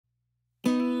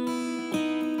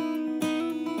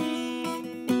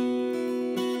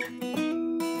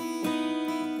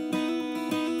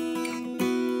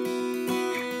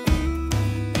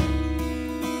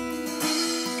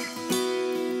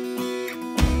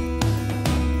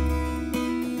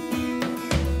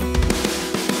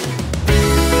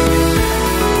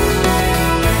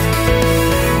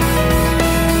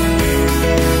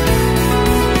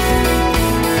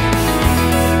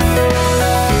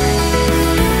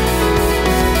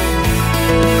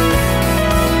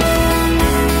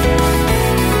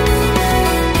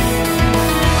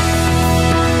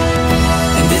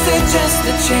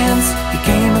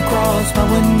across my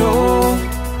window?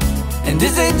 And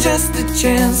is it just a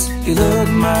chance you look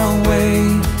my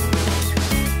way?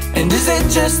 And is it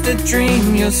just a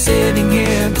dream you're sitting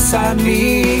here beside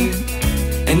me?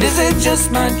 And is it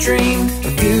just my dream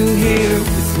of you here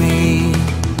with me?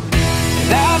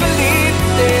 And I believe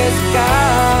that there's a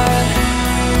God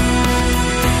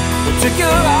who took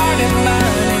your heart and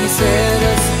mine and He set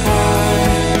us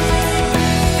apart.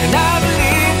 And I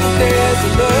believe that there's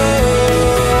a love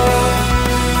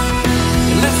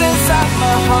that lives inside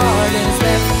my heart and is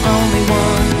meant for only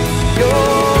one.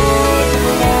 You're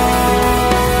the one.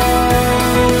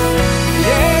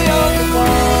 Yeah, you're the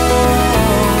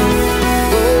one.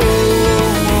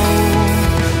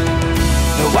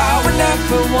 No, I would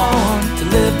never want to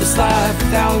live this life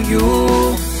without you.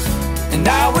 And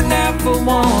I would never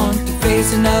want to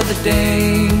face another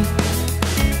day.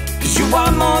 'Cause you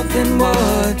are more than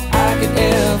what I could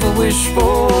ever wish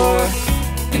for.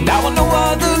 And I want no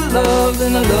other love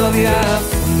than the love you have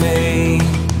for me.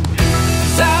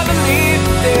 'Cause I believe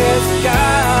that there's a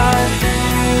God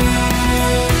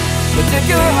who took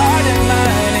your heart and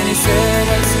mine and He set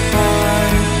us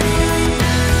apart.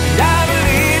 And I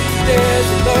believe that there's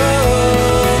a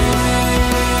love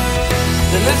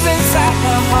that lives inside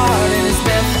my heart and is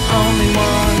meant for only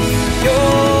one.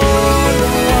 You're the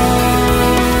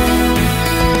one.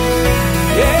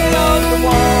 Yeah, you're the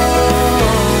one.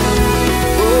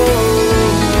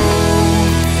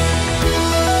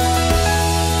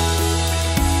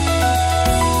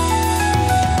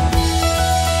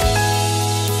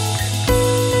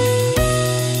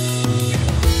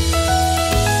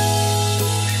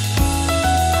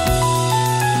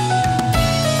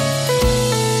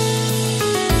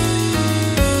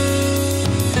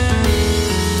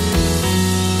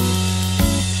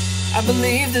 I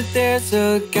believe that there's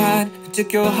a God who took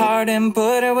your heart and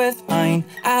put it with mine.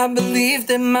 I believe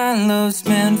that my love's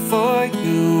meant for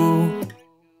you.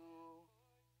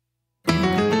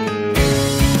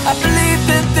 I believe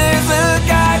that